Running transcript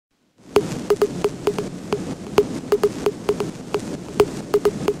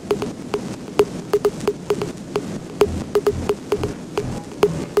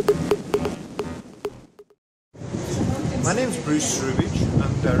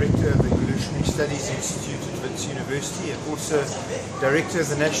Studies Institute at Wits University and also Director of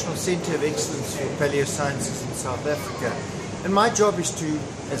the National Centre of Excellence for Paleosciences in South Africa. And my job is to,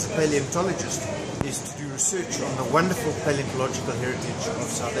 as a paleontologist, is to do research on the wonderful paleontological heritage of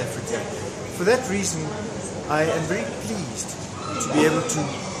South Africa. For that reason, I am very pleased to be able to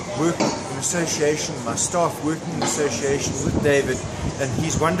work in association, my staff working in association with David and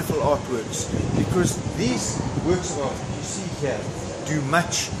his wonderful artworks, because these works of art you see here do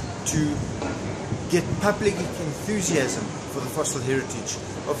much to get public enthusiasm for the fossil heritage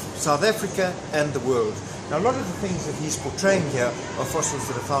of South Africa and the world. Now, a lot of the things that he's portraying here are fossils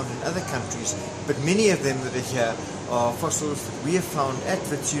that are found in other countries, but many of them that are here are fossils that we have found at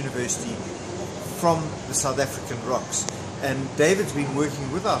Wits University from the South African rocks. And David's been working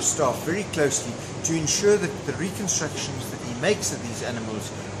with our staff very closely to ensure that the reconstructions that he makes of these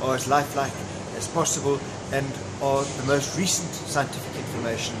animals are as lifelike as possible and are the most recent scientific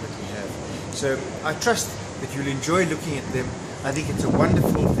information that we have. So I trust that you'll enjoy looking at them. I think it's a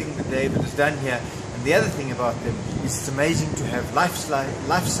wonderful thing that David has done here. And the other thing about them is it's amazing to have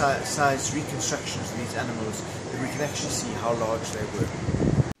life-size reconstructions of these animals that we can actually see how large they were.